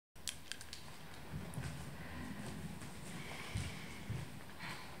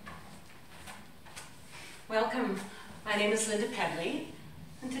My name is Linda Pedley,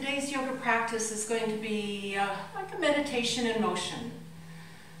 and today's yoga practice is going to be like a meditation in motion.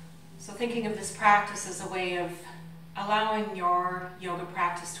 So thinking of this practice as a way of allowing your yoga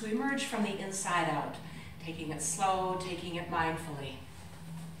practice to emerge from the inside out, taking it slow, taking it mindfully.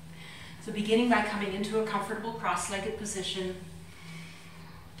 So beginning by coming into a comfortable cross-legged position,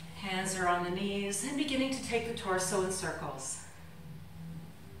 hands are on the knees, and beginning to take the torso in circles.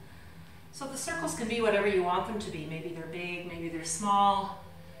 So the circles can be whatever you want them to be. Maybe they're big, maybe they're small,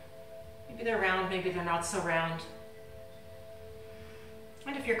 maybe they're round, maybe they're not so round.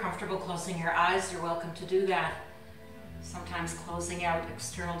 And if you're comfortable closing your eyes, you're welcome to do that. Sometimes closing out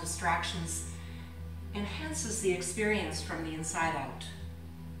external distractions enhances the experience from the inside out.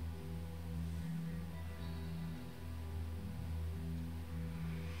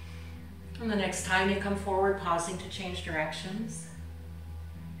 And the next time you come forward, pausing to change directions.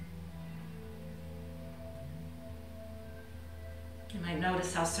 You might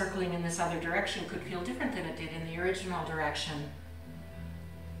notice how circling in this other direction could feel different than it did in the original direction.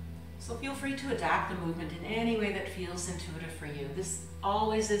 So feel free to adapt the movement in any way that feels intuitive for you. This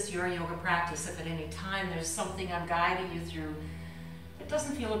always is your yoga practice. If at any time there's something I'm guiding you through that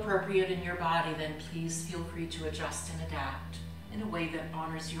doesn't feel appropriate in your body, then please feel free to adjust and adapt in a way that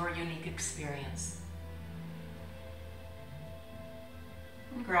honors your unique experience.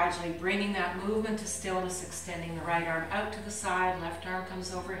 And gradually bringing that movement to stillness, extending the right arm out to the side, left arm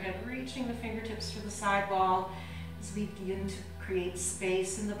comes overhead, reaching the fingertips for the side wall as we begin to create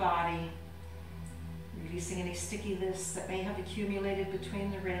space in the body, releasing any stickiness that may have accumulated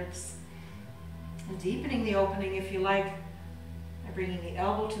between the ribs, and deepening the opening if you like by bringing the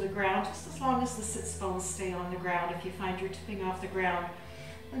elbow to the ground just as long as the sits bones stay on the ground. If you find you're tipping off the ground,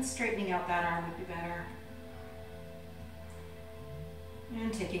 then straightening out that arm would be better.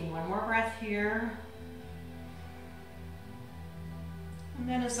 And taking one more breath here. And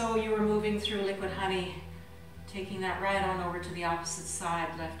then as though you were moving through liquid honey, taking that right on over to the opposite side.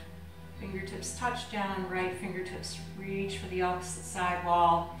 Left fingertips touch down, right fingertips reach for the opposite side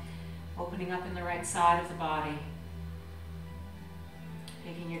wall, opening up in the right side of the body.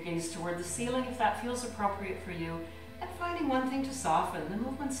 Taking your gaze toward the ceiling if that feels appropriate for you, and finding one thing to soften. The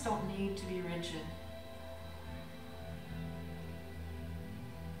movements don't need to be rigid.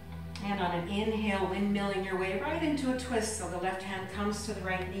 And on an inhale, windmilling your way right into a twist. So the left hand comes to the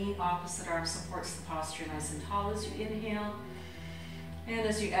right knee, opposite arm supports the posture nice and tall as you inhale. And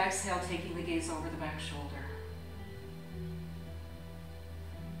as you exhale, taking the gaze over the back shoulder.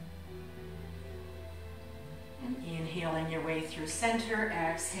 And inhaling your way through center,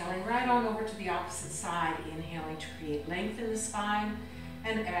 exhaling right on over to the opposite side, inhaling to create length in the spine,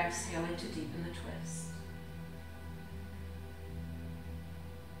 and exhaling to deepen the twist.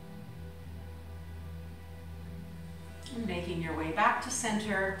 And making your way back to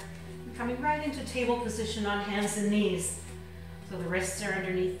center, and coming right into table position on hands and knees. So the wrists are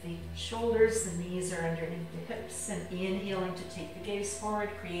underneath the shoulders, the knees are underneath the hips, and inhaling to take the gaze forward,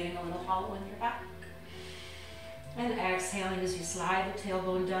 creating a little hollow in your back. And exhaling as you slide the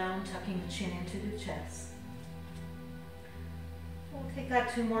tailbone down, tucking the chin into the chest. We'll take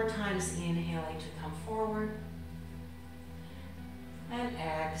that 2 more times, inhaling to come forward, and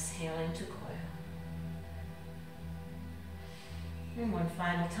exhaling to coil. And one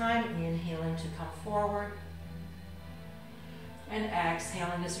final time, inhaling to come forward, and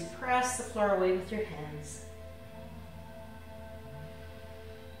exhaling as you press the floor away with your hands.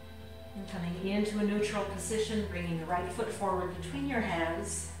 And coming into a neutral position, bringing the right foot forward between your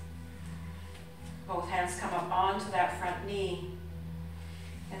hands. Both hands come up onto that front knee,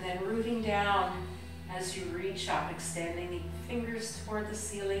 and then rooting down as you reach up, extending the fingers toward the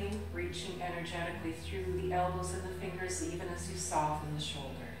ceiling, reaching energetically through the elbows and the fingers, even as you soften the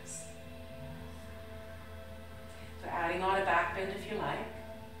shoulders. So adding on a back bend if you like.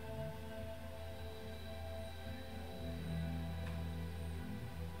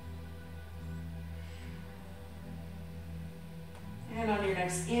 And on your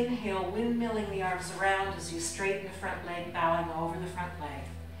next inhale, windmilling the arms around as you straighten the front leg, bowing over the front leg.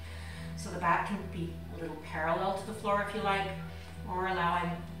 So the back can be a little parallel to the floor if you like, or allowing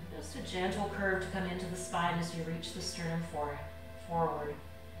just a gentle curve to come into the spine as you reach the sternum forward.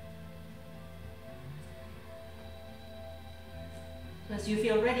 As you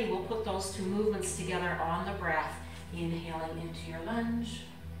feel ready, we'll put those 2 movements together on the breath, inhaling into your lunge,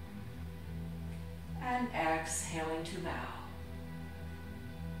 and exhaling to bow.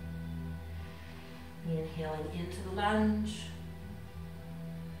 Inhaling into the lunge,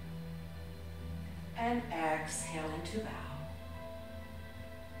 and exhaling to bow.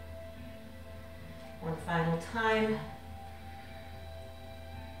 One final time,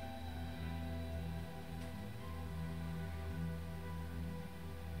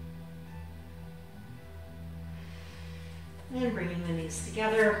 And bringing the knees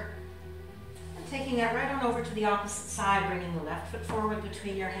together. And taking that right on over to the opposite side, bringing the left foot forward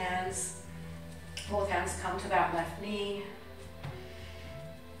between your hands. Both hands come to that left knee.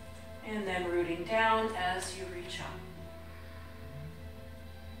 And then rooting down as you reach up.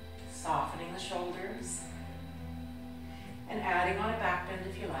 Softening the shoulders. And adding on a back bend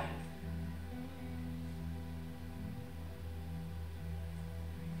if you like.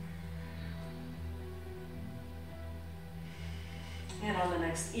 And on the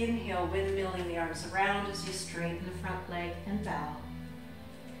next inhale, windmilling the arms around as you straighten the front leg and bow.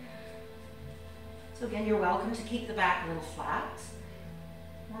 So again, you're welcome to keep the back a little flat,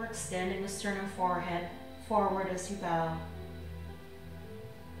 or extending the sternum forehead forward as you bow.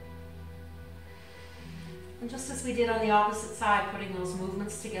 And just as we did on the opposite side, putting those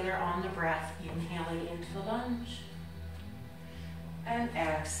movements together on the breath, inhaling into the lunge, and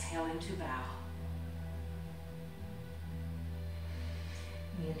exhaling to bow.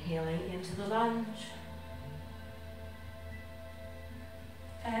 Inhaling into the lunge,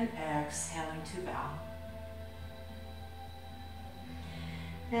 and exhaling to bow.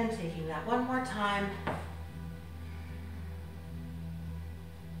 And taking that one more time,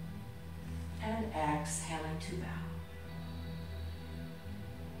 and exhaling to bow.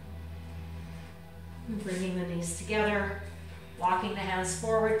 And bringing the knees together, walking the hands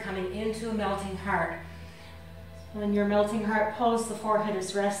forward, coming into a melting heart. When your melting heart pose, the forehead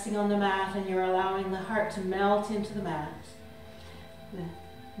is resting on the mat and you're allowing the heart to melt into the mat. The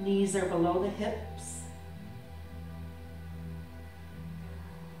knees are below the hips.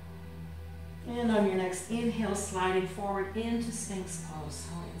 And on your next inhale, sliding forward into Sphinx pose.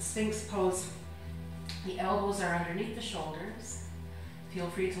 So in Sphinx pose, the elbows are underneath the shoulders. Feel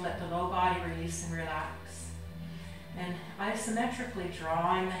free to let the low body release and relax. And isometrically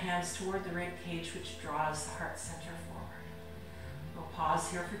drawing the hands toward the rib cage, which draws the heart center forward. We'll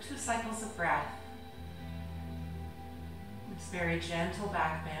pause here for 2 cycles of breath. It's very gentle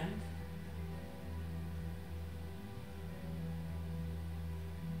back bend.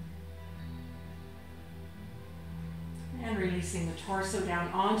 And releasing the torso down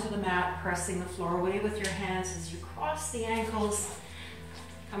onto the mat, pressing the floor away with your hands as you cross the ankles,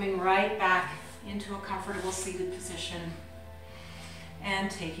 coming right back into a comfortable seated position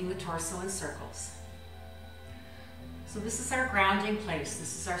and taking the torso in circles. So this is our grounding place.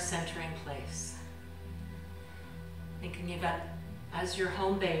 This is our centering place. Thinking of that as your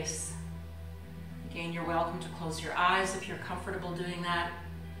home base. Again, you're welcome to close your eyes if you're comfortable doing that.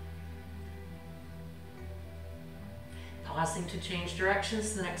 Pausing to change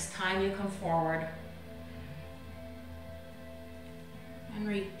directions the next time you come forward. And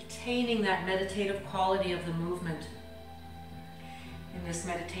retaining that meditative quality of the movement in this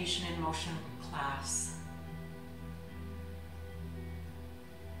meditation in motion class.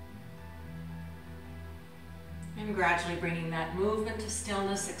 And gradually bringing that movement to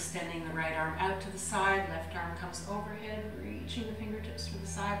stillness, extending the right arm out to the side, left arm comes overhead, reaching the fingertips for the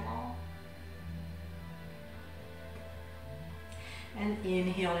side wall. And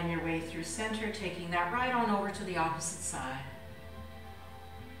inhaling your way through center, taking that right on over to the opposite side.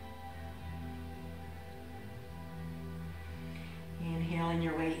 Inhaling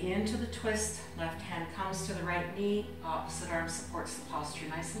your way into the twist, left hand comes to the right knee, opposite arm supports the posture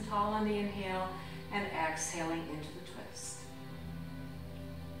nice and tall on the inhale, and exhaling into the twist.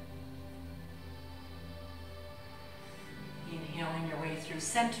 Inhaling your way through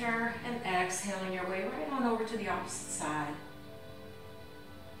center, and exhaling your way right on over to the opposite side.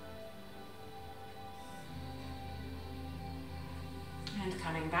 And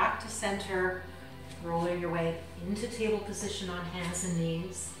coming back to center, rolling your way into table position on hands and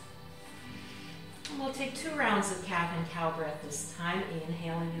knees. And we'll take 2 rounds of cat and cow breath this time.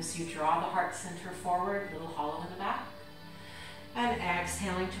 Inhaling as you draw the heart center forward, little hollow in the back. And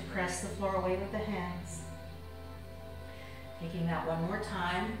exhaling to press the floor away with the hands. Taking that one more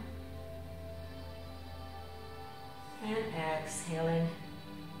time. And exhaling,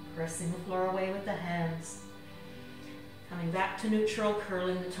 pressing the floor away with the hands. Coming back to neutral,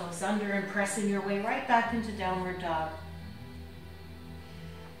 curling the toes under and pressing your way right back into downward dog.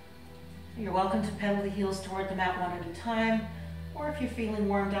 You're welcome to pedal the heels toward the mat one at a time, or if you're feeling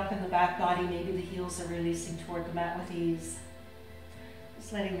warmed up in the back body, maybe the heels are releasing toward the mat with ease.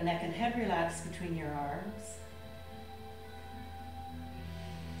 Just letting the neck and head relax between your arms.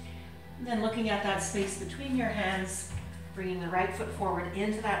 And then looking at that space between your hands, bringing the right foot forward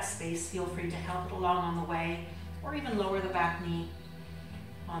into that space. Feel free to help it along on the way, or even lower the back knee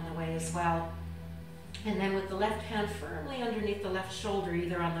on the way as well. And then with the left hand firmly underneath the left shoulder,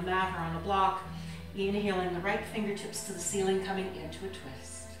 either on the mat or on a block, Inhaling the right fingertips to the ceiling, coming into a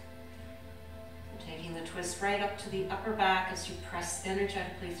twist. Taking the twist right up to the upper back as you press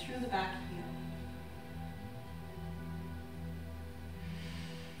energetically through the back heel.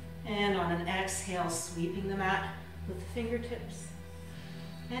 And on an exhale, sweeping the mat with the fingertips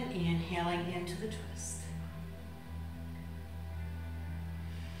and inhaling into the twist.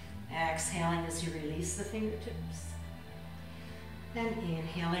 Exhaling as you release the fingertips and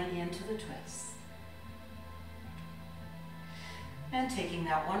inhaling into the twist. And taking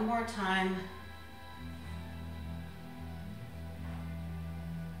that one more time.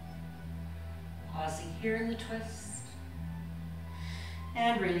 Pausing here in the twist.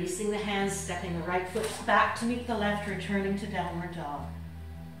 And releasing the hands, stepping the right foot back to meet the left, returning to downward dog.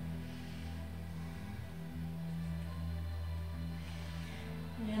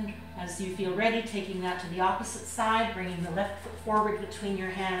 And as you feel ready, taking that to the opposite side, bringing the left foot forward between your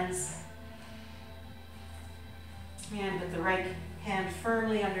hands. And with the right hand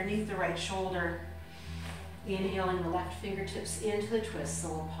firmly underneath the right shoulder, inhaling the left fingertips into the twist. So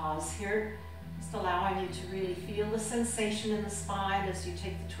we'll pause here, just allowing you to really feel the sensation in the spine as you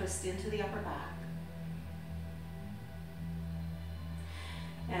take the twist into the upper back.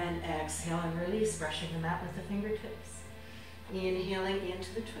 And exhale and release, brushing the mat with the fingertips. Inhaling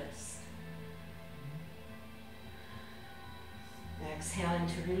into the twist. Exhaling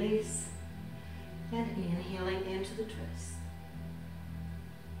to release. And inhaling into the twist.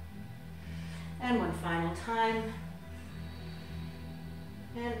 And one final time.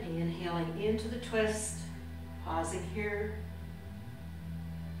 And inhaling into the twist. Pausing here.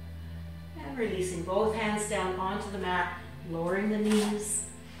 And releasing both hands down onto the mat, lowering the knees.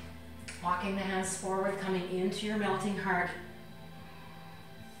 Walking the hands forward, coming into your melting heart.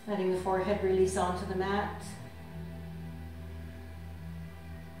 Letting the forehead release onto the mat.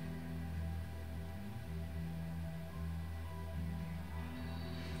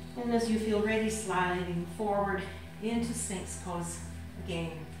 And as you feel ready, sliding forward into Sphinx pose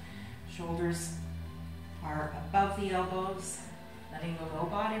again. Shoulders are above the elbows, letting the low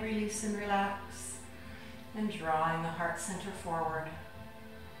body release and relax, and drawing the heart center forward.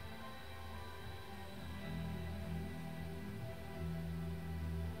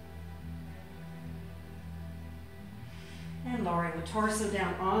 And lowering the torso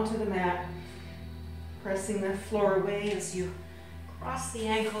down onto the mat, pressing the floor away as you cross the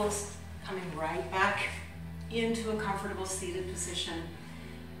ankles, coming right back into a comfortable seated position.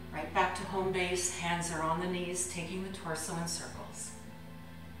 Right back to home base, hands are on the knees, taking the torso in circles.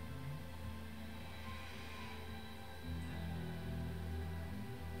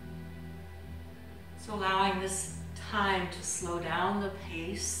 So allowing this time to slow down the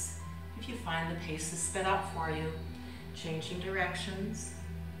pace, if you find the pace is sped up for you. Changing directions.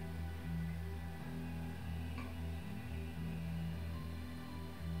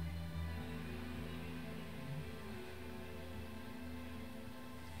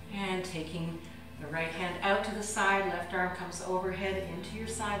 And taking the right hand out to the side, left arm comes overhead into your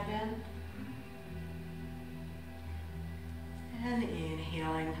side bend. And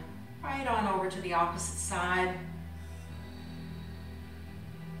inhaling right on over to the opposite side.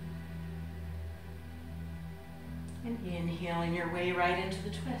 And inhaling your way right into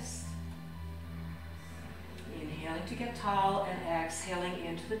the twist. Inhaling to get tall and exhaling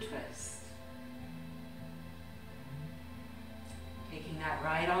into the twist. Taking that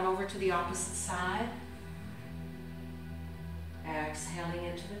right on over to the opposite side. Exhaling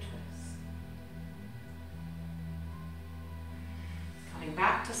into the twist. Coming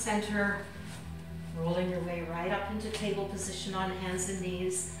back to center, rolling your way right up into table position on hands and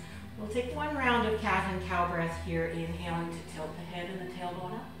knees. We'll take one round of cat and cow breath here, inhaling to tilt the head and the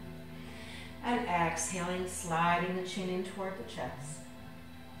tailbone up. And exhaling, sliding the chin in toward the chest.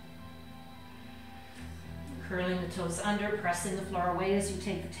 Curling the toes under, pressing the floor away as you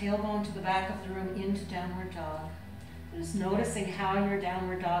take the tailbone to the back of the room into downward dog. Just noticing how your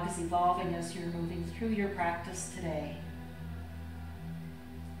downward dog is evolving as you're moving through your practice today.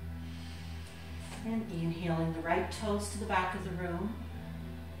 And inhaling the right toes to the back of the room.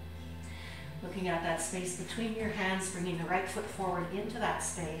 Looking at that space between your hands, bringing the right foot forward into that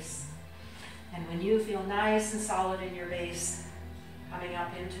space. And when you feel nice and solid in your base, coming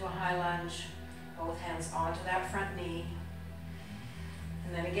up into a high lunge, both hands onto that front knee.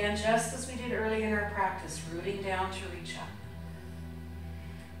 And then again, just as we did early in our practice, rooting down to reach up.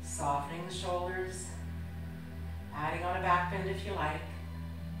 Softening the shoulders, adding on a back bend if you like.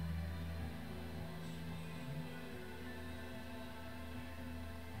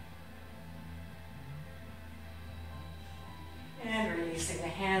 And releasing the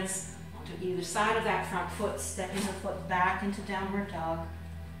hands To either side of that front foot, stepping the foot back into downward dog.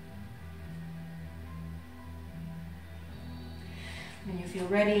 When you feel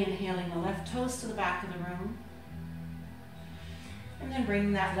ready, inhaling the left toes to the back of the room. And then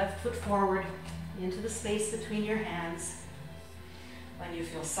bringing that left foot forward into the space between your hands. When you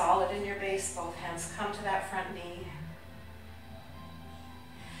feel solid in your base, both hands come to that front knee.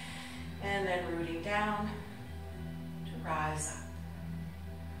 And then rooting down to rise up.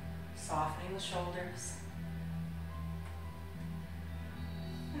 Softening the shoulders.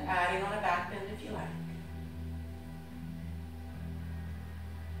 And adding on a back bend if you like.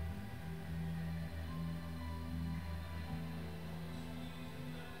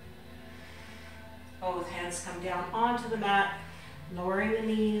 Both hands come down onto the mat, lowering the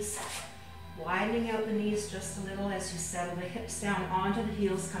knees, widening out the knees just a little as you settle the hips down onto the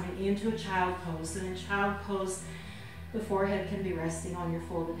heels, coming into a child pose. And in child pose, the forehead can be resting on your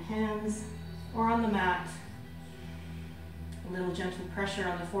folded hands or on the mat. A little gentle pressure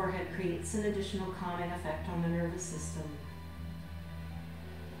on the forehead creates an additional calming effect on the nervous system.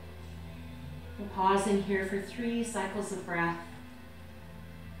 We're pausing here for 3 cycles of breath,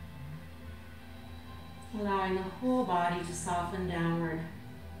 allowing the whole body to soften downward.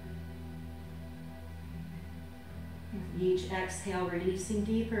 With each exhale, releasing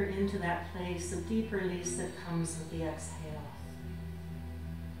deeper into that place of deep release that comes with the exhale.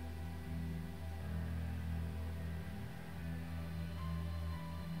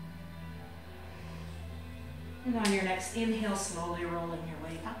 And on your next inhale, slowly rolling your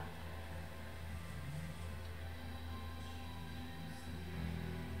way up.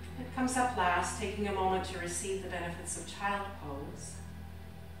 It comes up last, taking a moment to receive the benefits of child pose.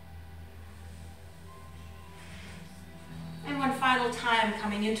 And one final time,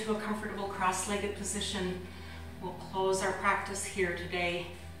 coming into a comfortable cross-legged position, we'll close our practice here today.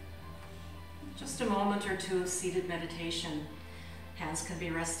 Just a moment or two of seated meditation. Hands can be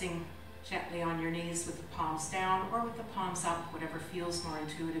resting gently on your knees with the palms down or with the palms up, whatever feels more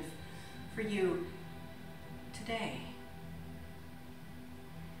intuitive for you today.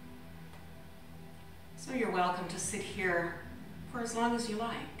 So you're welcome to sit here for as long as you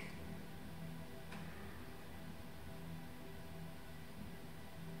like.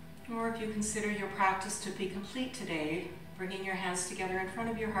 Or if you consider your practice to be complete today, bringing your hands together in front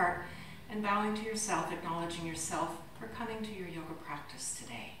of your heart and bowing to yourself, acknowledging yourself for coming to your yoga practice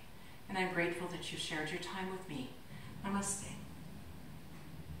today. And I'm grateful that you shared your time with me. Namaste.